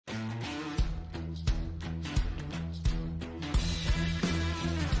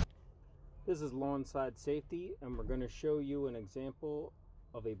This is lawn side safety, and we're going to show you an example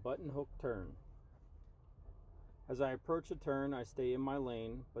of a button hook turn. As I approach a turn, I stay in my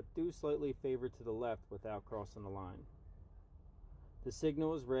lane, but do slightly favor to the left without crossing the line. The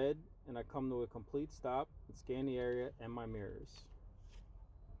signal is red, and I come to a complete stop and scan the area and my mirrors.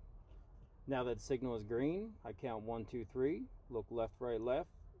 Now that the signal is green, I count 1, 2, 3, look left, right,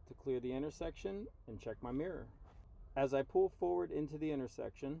 left to clear the intersection, and check my mirror. As I pull forward into the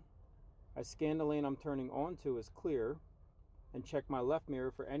intersection, I scan the lane I'm turning onto is clear and check my left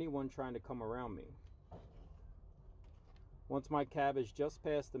mirror for anyone trying to come around me. Once my cab is just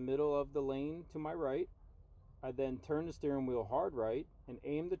past the middle of the lane to my right, I then turn the steering wheel hard right and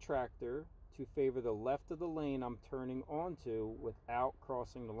aim the tractor to favor the left of the lane I'm turning onto without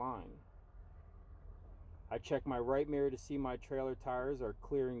crossing the line. I check my right mirror to see my trailer tires are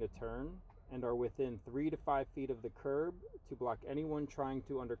clearing the turn and are within 3 to 5 feet of the curb to block anyone trying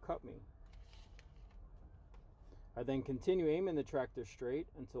to undercut me. I then continue aiming the tractor straight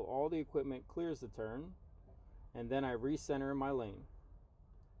until all the equipment clears the turn, and then I recenter in my lane.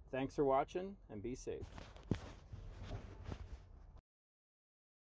 Thanks for watching, and be safe.